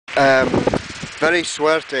Very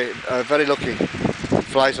suerte, very lucky.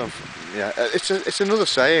 Flies on. Yeah, it's another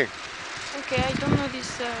saying. Okay, I don't know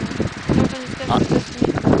this. Don't understand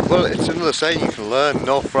this. Well, it's another saying you can learn.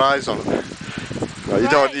 No flies on. No, you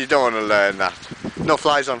don't want to learn that. No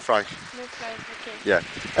flies on Frank. No flies. Okay. Yeah.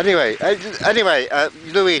 Anyway,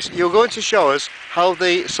 Louise, you're going to show us how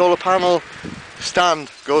the solar panel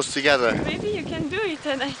stand goes together. Maybe you can do it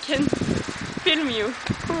and I can film you.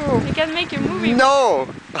 You can make a movie. No!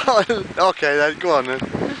 Okay then, go on then.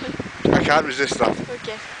 I can't resist that.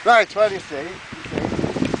 Okay. Right, well you see.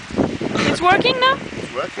 It's working now?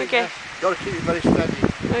 It's working. Okay. Yes. Got to keep it very steady.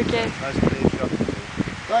 Okay. Nice clean shot.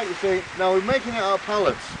 Right, you see, now we're making it out of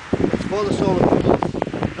pallets. It's for the solar panels.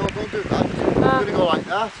 No, don't do that. We're going to go like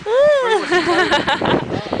that.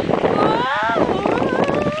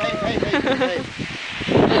 Hey.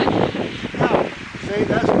 Now, see,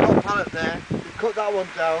 there's a hot pallet there. We cut that one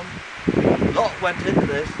down. A lot went into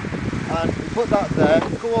this. And we put that there.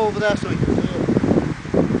 Go over there so you can see it.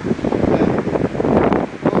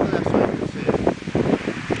 Go over there so you can see it. And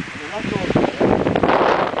then that goes there.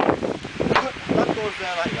 That goes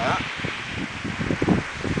there like that.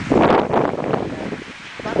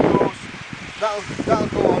 That'll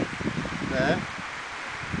go on there.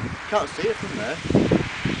 Can't see it from there.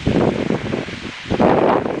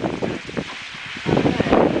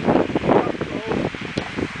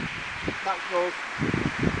 That goes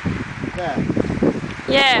there.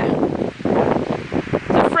 Yeah.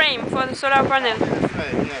 The frame for the solar panel. The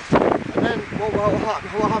frame, yes. And then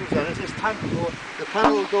what happens then is this tank will go, the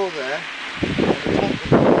panel will go there, and the tank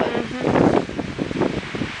will go there.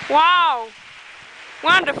 Wow!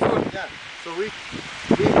 Wonderful! Yeah, so we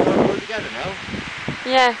want to go together now.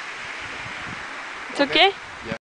 Yeah. It's okay?